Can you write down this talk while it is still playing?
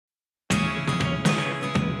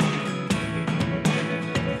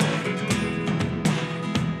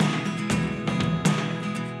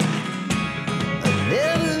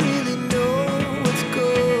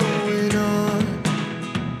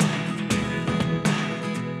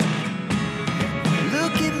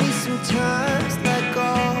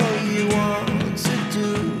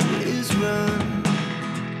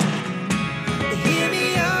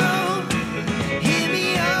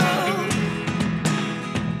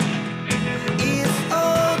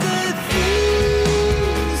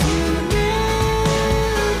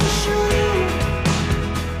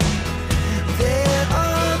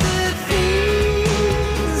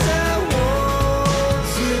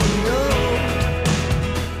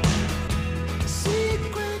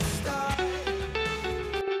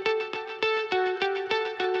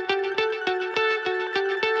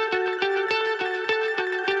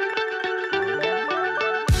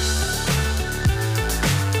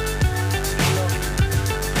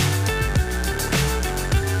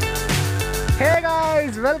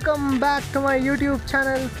welcome back to my YouTube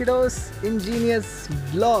channel Kiddos Ingenious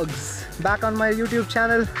Vlogs. Back on my YouTube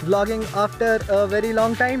channel, vlogging after a very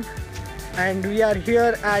long time, and we are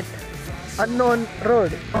here at Unknown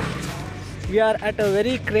Road. We are at a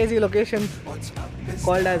very crazy location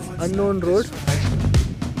called as Unknown Road.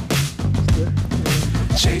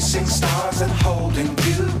 Chasing stars and holding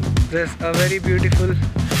you. There's a very beautiful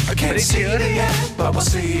bridge here. But we'll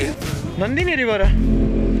see it. Nandini River.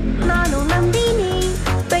 Nanu Nandini,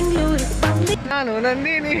 Bengaluru Bandini. Nanu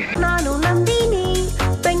Nandini. Nanu Nandini,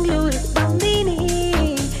 Bengaluru Bandini.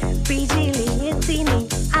 PG li ettini,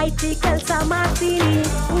 IT kelsa martini.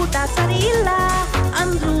 Uta sarilla,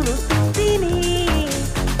 andrunu tittini.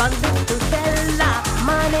 Bandittu bella,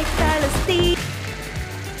 mane kalasti.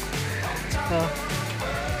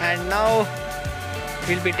 And now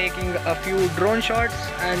we'll be taking a few drone shots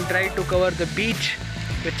and try to cover the beach,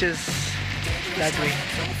 which is that way.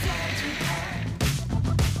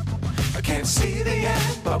 I can't see the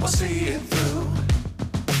end, but we'll see it through.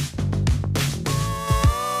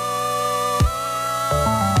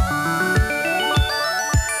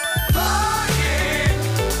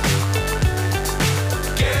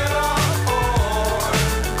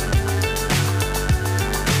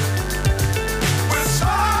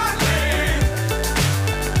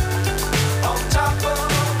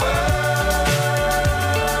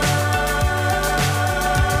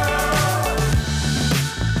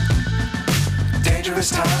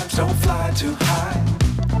 Times don't fly too high.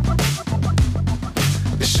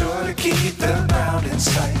 Be sure to keep the ground in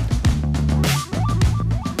sight.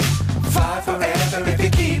 Fly forever if you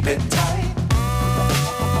keep it tight.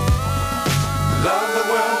 Love the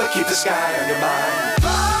world, but keep the sky on your mind.